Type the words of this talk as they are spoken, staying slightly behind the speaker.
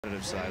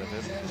competitive side of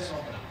it, because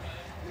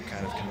I'm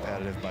kind of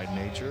competitive by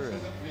nature, and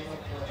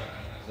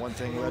one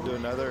thing led to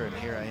another, and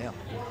here I am.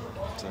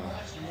 So,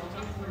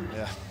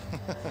 yeah,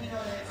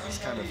 it's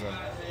kind of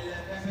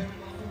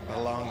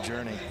a long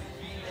journey.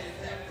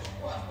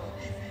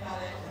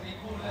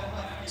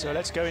 So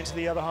let's go into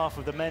the other half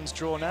of the men's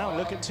draw now.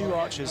 Look at two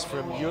archers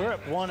from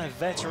Europe, one a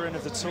veteran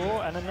of the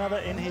tour and another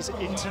in his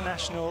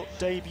international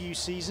debut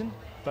season.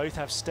 Both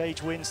have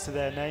stage wins to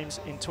their names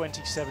in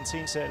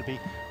 2017, so it'll be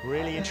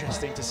really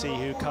interesting to see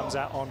who comes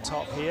out on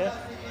top here.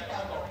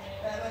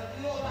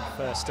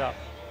 First up,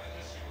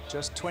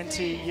 just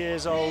 20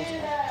 years old,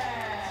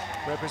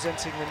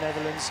 representing the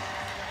Netherlands,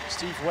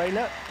 Steve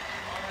Wijler,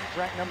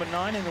 ranked number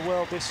 9 in the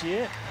world this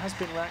year, has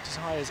been ranked as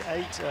high as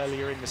 8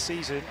 earlier in the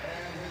season.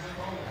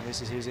 And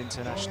this is his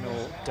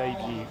international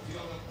debut.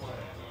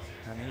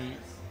 And he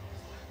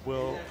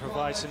will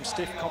provide some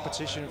stiff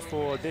competition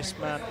for this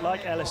man,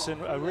 like Ellison,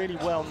 a really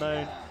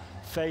well-known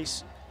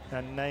face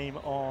and name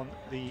on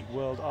the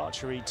World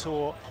Archery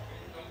Tour.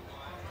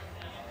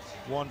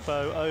 One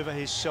bow over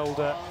his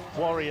shoulder,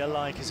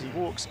 warrior-like as he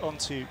walks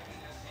onto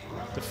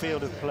the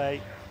field of play.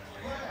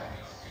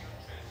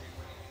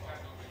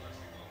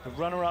 The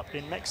runner-up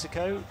in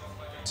Mexico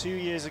 2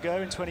 years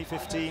ago in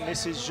 2015.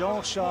 This is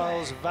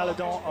Jean-Charles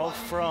Valladont of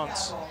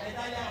France,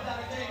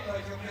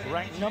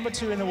 ranked number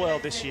 2 in the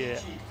world this year.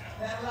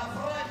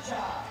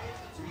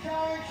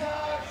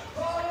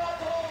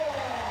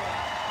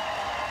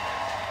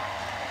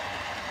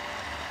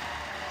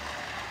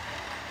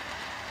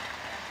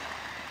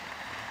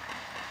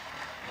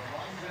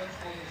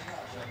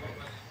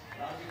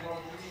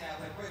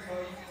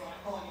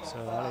 So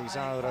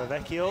Alexandre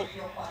Vecchio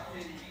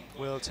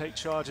will take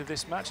charge of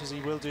this match, as he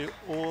will do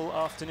all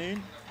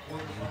afternoon.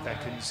 He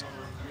beckons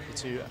the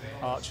two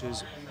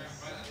archers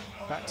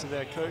back to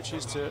their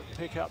coaches to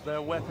pick up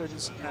their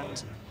weapons,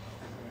 and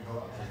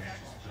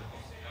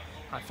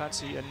I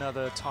fancy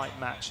another tight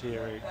match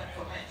here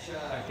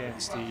again,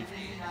 Steve.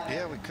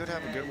 Yeah, we could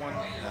have a good one.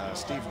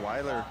 Steve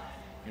Wijler,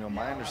 you know,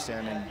 my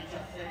understanding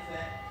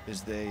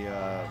is they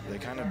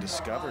kind of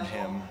discovered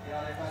him.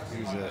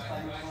 He was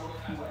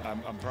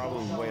I'm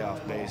probably way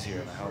off base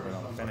here, and I hope I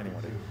don't offend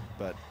anyone,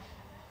 but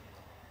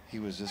he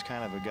was just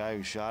kind of a guy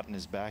who shot in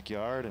his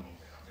backyard and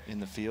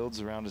in the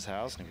fields around his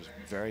house, and he was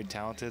very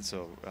talented.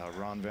 So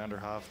Ron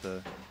Vanderhoff,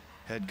 the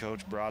head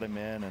coach, brought him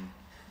in,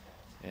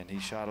 and he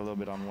shot a little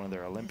bit on one of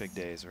their Olympic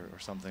days or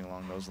something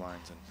along those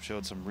lines, and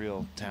showed some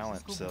real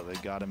talent. So they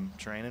got him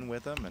training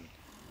with them, and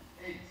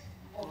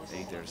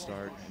 8 there to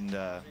start. And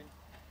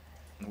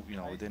you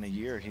know, within a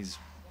year, he's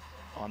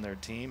on their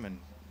team, and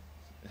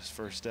his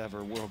first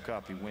ever World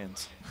Cup, he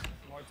wins.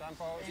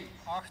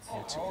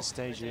 He took the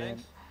stage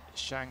in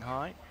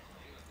Shanghai.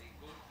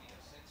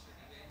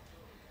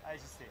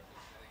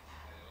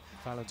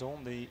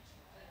 Valladont, the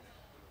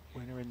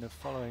winner in the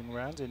following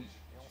round in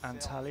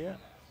Antalya,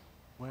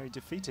 where he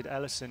defeated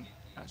Ellison,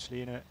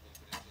 actually in a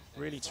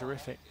really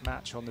terrific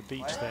match on the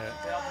beach there.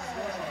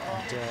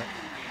 And,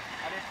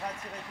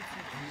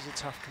 he's a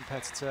tough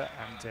competitor,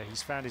 and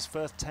he's found his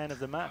first 10 of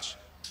the match.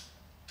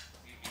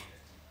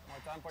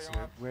 So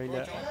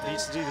Wijler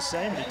needs to do the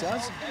same, and he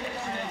does.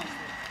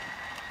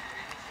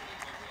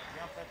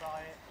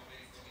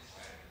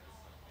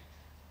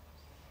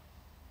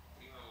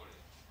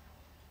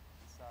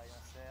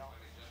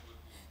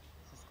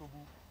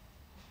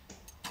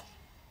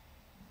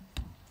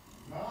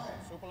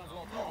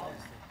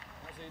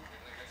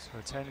 So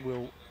 10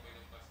 will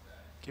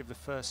give the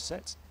first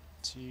set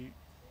to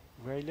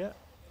Wijler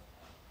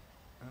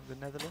of the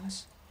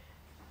Netherlands.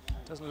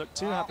 Doesn't look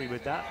too happy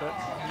with that, but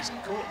he's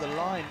caught the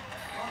line,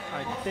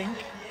 I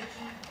think,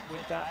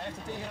 with that.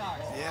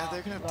 Yeah,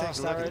 they're going to take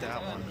a look at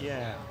that one.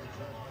 Yeah.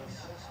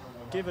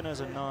 Given as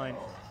a 9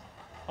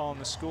 on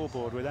the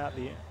scoreboard without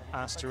the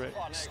asterisk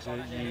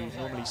that you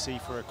normally see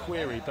for a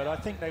query, but I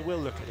think they will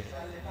look at it.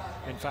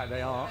 In fact,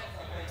 they are.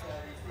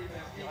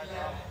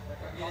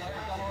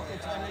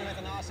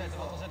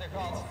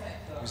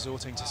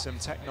 Resorting to some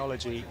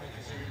technology.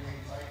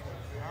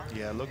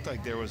 Yeah, it looked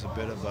like there was a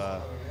bit of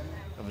a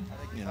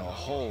you know, a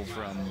hole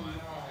from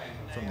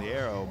the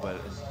arrow,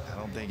 but I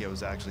don't think it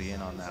was actually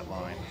in on that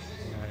line.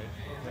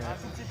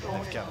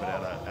 They've kept it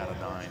at a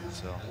 9,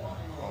 so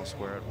all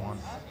square at 1.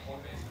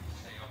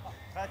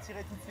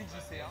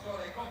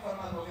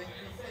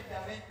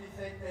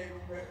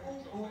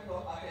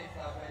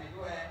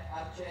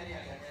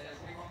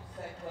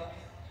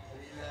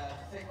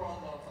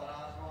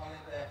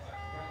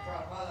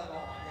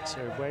 So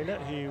Wijler,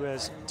 who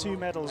has 2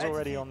 medals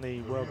already on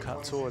the World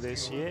Cup Tour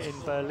this year, in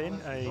Berlin,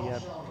 a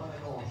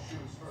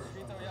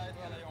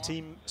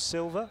team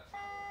silver,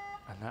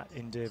 and that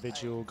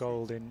individual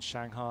gold in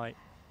Shanghai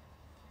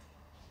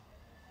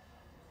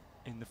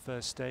in the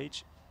first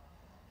stage.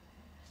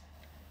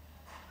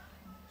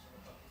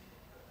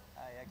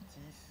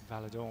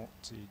 Valladont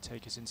to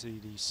take us into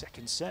the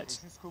second set.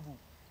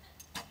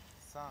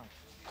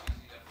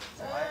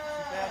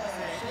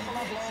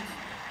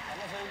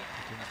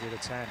 Begins with a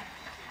 10.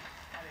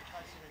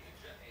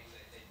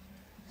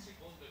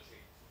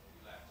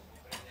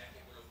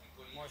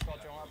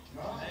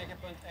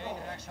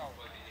 9.1 rechtshouden.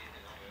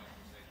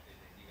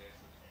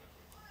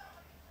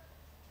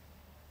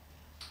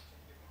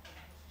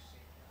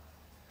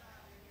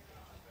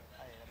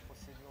 Allez, la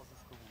procédure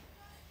jusqu'au bout.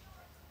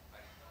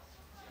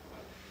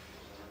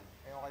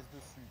 Et on reste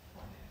dessus.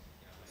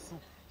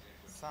 Souple.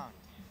 5,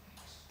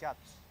 4,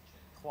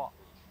 3,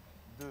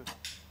 2.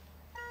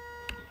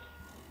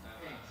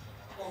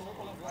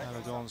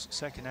 Valladon's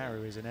second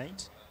arrow is an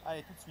 8.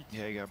 Allez, tout de suite.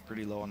 Yeah, he got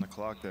pretty low on the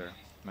clock there.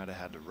 Might have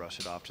had to rush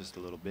it off just a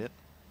little bit.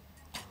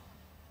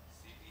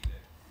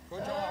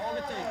 Goed jongen,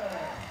 hoogte.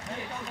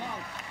 Hele kant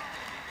hand.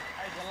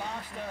 Kijk, de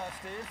laagste,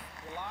 Steve.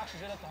 De laagste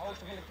zit op de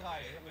hoogste van de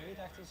kruis. Je hebt nog niet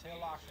echt iets heel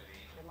laags.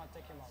 Geef maar een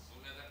tikje man.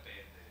 Bien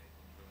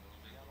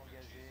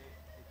engagé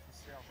et tu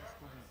sers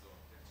jusqu'au bout.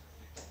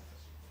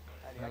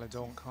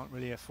 Valladont can't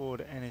really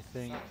afford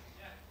anything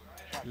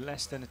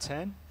less than a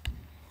 10.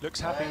 Looks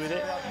happy with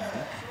it.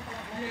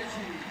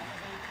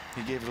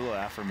 He gave it a little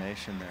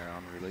affirmation there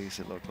on release,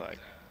 it looked like.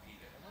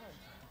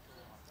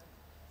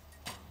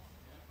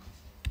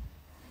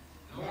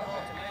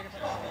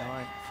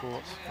 Nine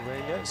for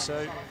Wijler,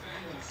 so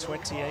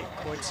 28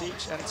 points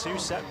each and 2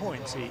 set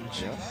points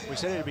each. Yeah. We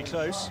said it'd be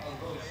close.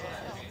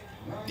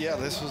 Yeah,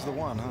 this was the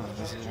one, huh?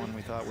 This is the one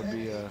we thought would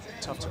be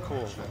Tough to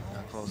call.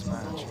 a close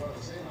match.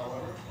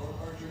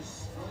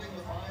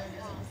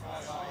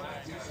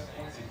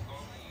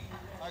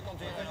 Daar komt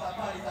hij.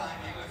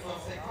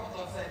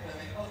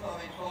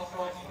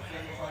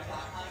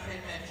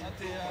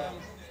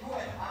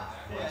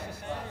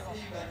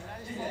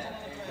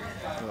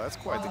 Well, that's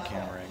quite the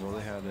camera angle.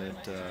 They had it,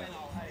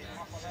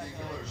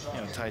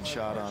 tight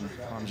shot on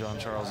Jean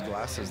Charles'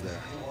 glasses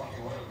there,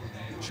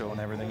 showing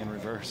everything in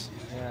reverse.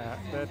 Yeah,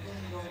 but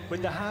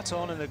with the hat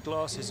on and the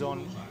glasses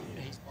on,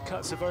 he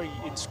cuts a very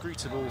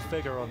inscrutable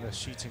figure on the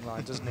shooting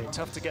line, doesn't he?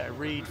 Tough to get a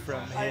read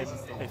from him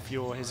if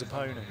you're his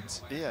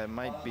opponent. Yeah, it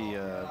might be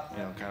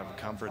kind of a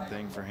comfort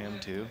thing for him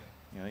too.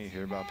 You know, you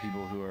hear about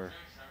people who are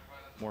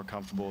more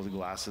comfortable with the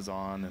glasses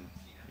on, and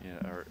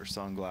or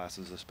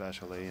sunglasses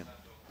especially, and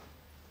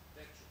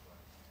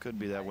could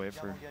be that way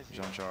for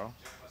Jean Charles.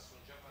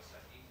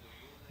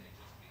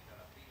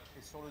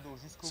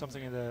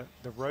 Something in the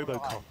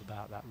Robocop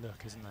about that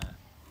look, isn't there?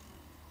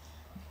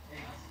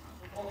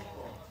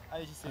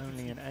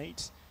 Only an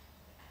 8.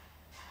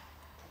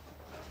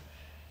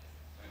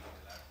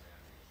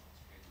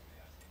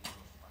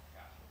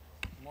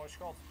 Mooi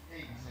schot.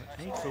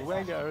 8 for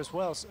Wijler as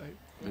well, so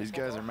These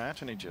guys are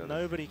matching each other.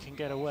 nobody can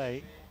get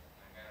away.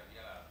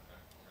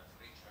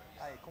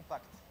 Allez,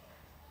 compact.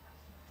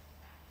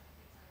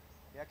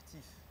 Et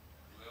actif.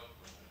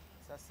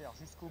 Ça sert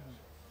jusqu'au bout.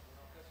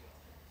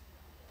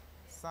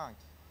 5,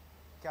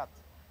 4,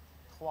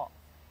 3,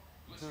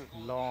 2.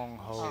 Long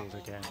hold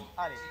again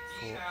Allez.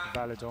 for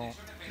Valladont.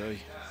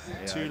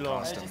 Yeah, Too it long.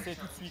 cost Allez, him. j'y fais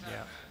tout de suite.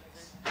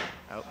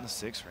 Yeah. Out in the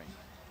 6 ring.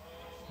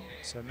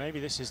 So maybe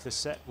this is the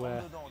set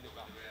where Dedans au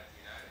départ.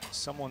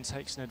 someone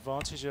takes an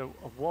advantage. A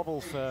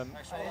wobble for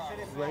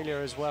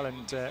Wijler as well,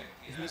 and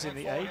he's in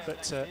the 8,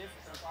 but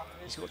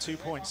he's got 2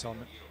 points on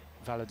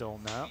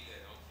Valladont now.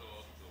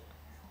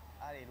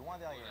 Allez, loin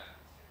derrière.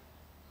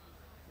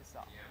 C'est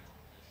ça.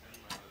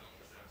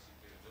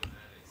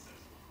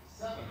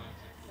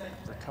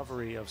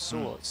 Recovery of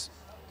sorts.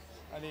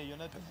 Allez, il y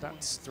en a But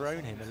that's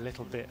thrown him a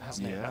little bit,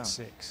 hasn't it? Yeah. That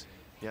 6.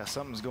 Yeah,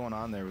 something's going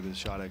on there with his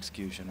shot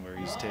execution, where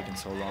he's taking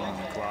so long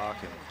on the clock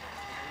and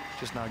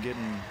just not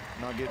getting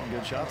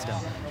good shots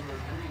down.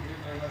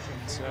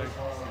 So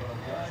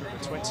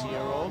the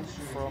 20-year-old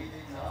from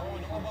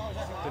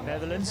the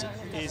Netherlands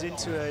is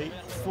into a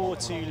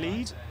 4-2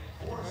 lead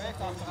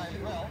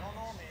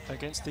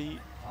against the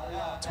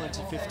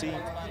 2015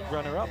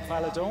 runner-up,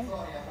 Valladont.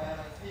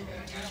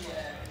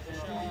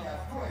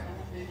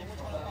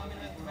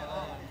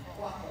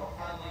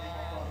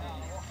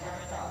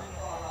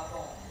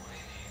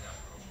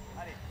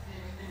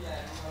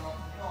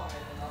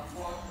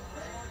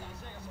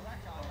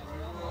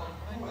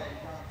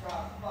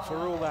 For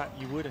all that,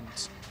 you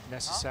wouldn't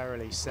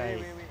necessarily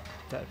say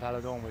that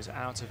Valladont was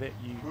out of it.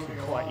 You could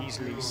quite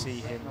easily see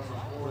him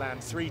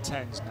land 3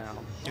 10s now,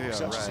 Yeah,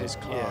 such as right. his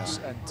class,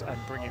 and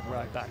bring it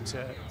right back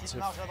to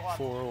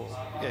 4-all.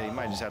 Yeah, he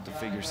might just have to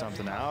figure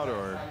something out,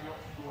 or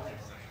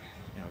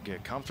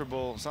get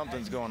comfortable.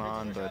 Something's going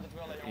on, but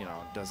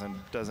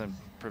doesn't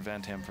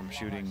prevent him from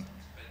shooting,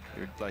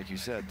 like you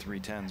said, 3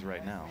 10s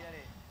right now.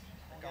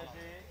 engagé,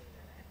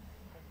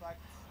 compact.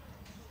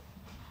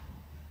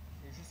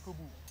 Et jusqu'au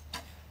bout.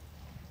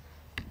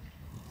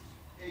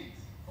 8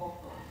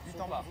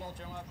 en bas.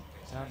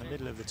 Down the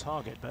middle of the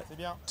target, but C'est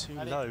bien. too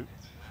Allez. low.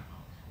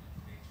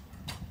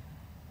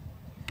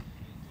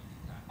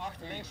 8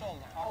 linksom,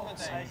 8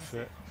 Same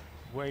for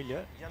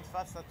Wijler. Bien de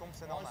face, ça tombe,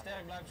 c'est normal.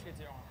 Sterk blijven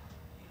schieten, jongen.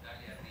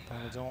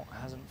 Valladont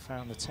hasn't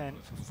found the 10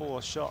 for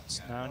 4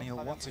 shots now, and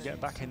he'll want to get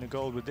back in the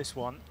gold with this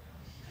one.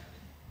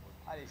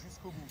 Allez,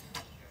 jusqu'au bout.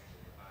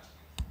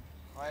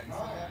 Ouais, c'est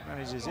bon.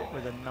 Manages it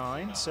with a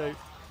 9, so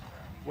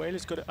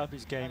Wijler's got to up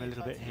his game a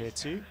little bit here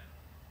too.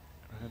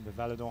 Remember,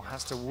 Valladont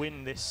has to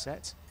win this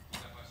set.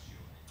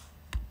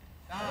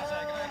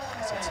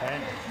 It's a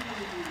 10.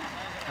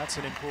 That's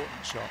an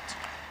important shot.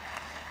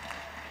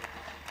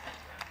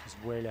 Because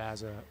Wijler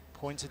has a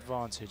point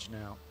advantage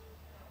now.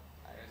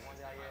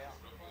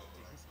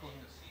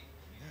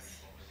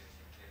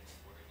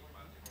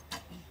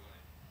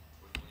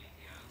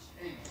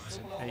 It's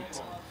an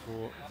 8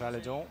 for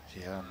Valladont.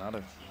 Yeah,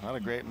 not a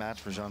great match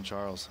for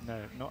Jean-Charles.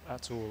 No, not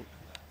at all.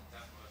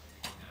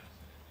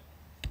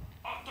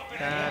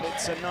 And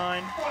it's a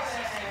 9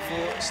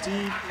 for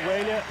Steve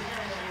Wijler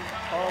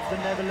of the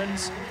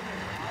Netherlands.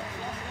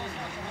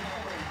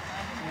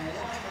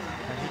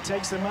 And he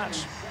takes the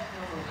match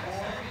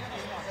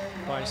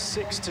by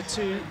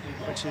 6-2,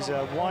 which is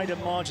a wider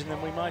margin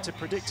than we might have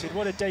predicted.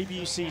 What a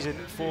debut season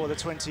for the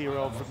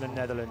 20-year-old from the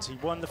Netherlands. He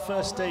won the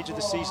first stage of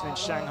the season in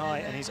Shanghai,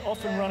 and he's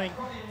off and running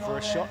for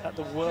a shot at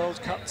the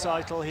World Cup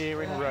title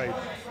here in Rome.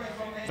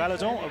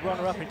 Valladont, a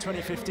runner-up in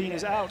 2015,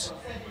 is out.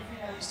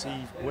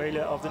 Steve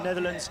Wijler of the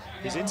Netherlands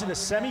is into the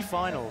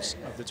semi-finals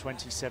of the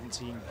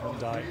 2017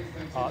 Hyundai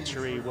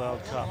Archery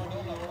World Cup.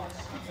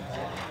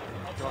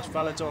 Gosh,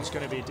 Valladon's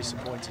going to be a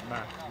disappointed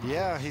man.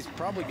 Yeah, he's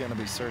probably going to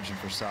be searching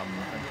for something.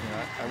 You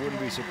know, I wouldn't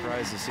be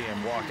surprised to see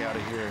him walk out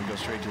of here and go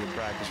straight to the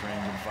practice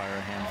range and fire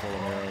a handful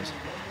of arrows,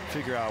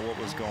 figure out what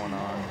was going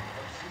on.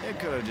 It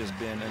could have just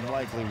been, and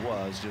likely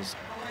was, just,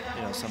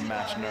 you know, some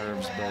match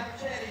nerves, but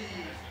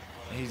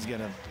he's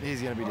gonna be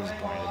disappointed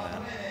in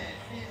that.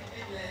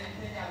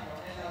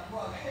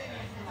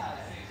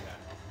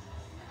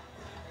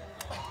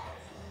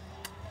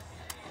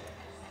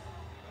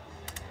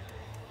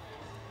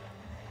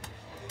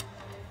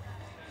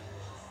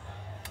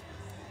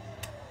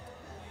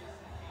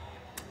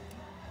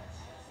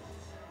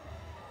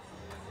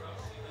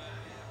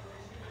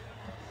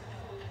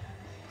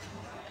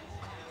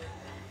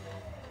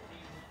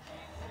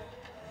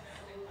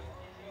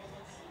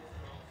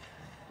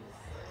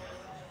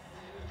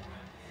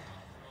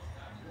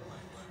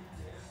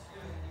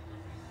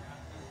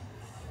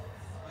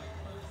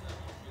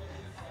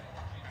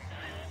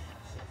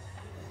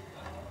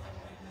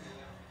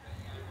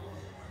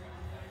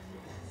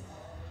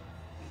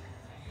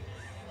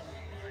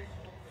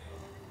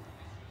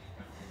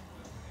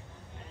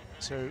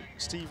 So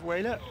Steve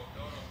Wijler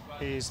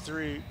is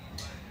through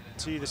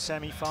to the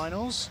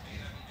semi-finals.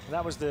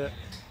 That was the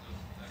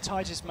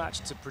tightest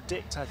match to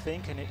predict, I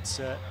think, and it's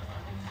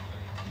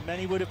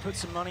many would have put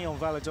some money on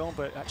Valladont,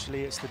 but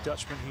actually it's the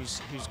Dutchman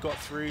who's got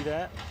through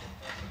there.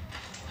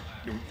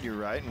 You're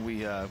right, and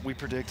we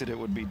predicted it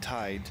would be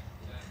tight.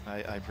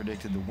 I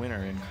predicted the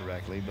winner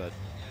incorrectly, but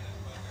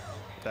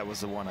that was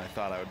the one I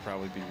thought I would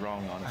probably be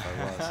wrong on if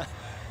I was.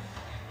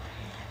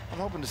 I'm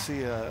hoping to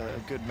see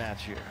a good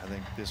match here. I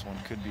think this one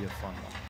could be a fun one.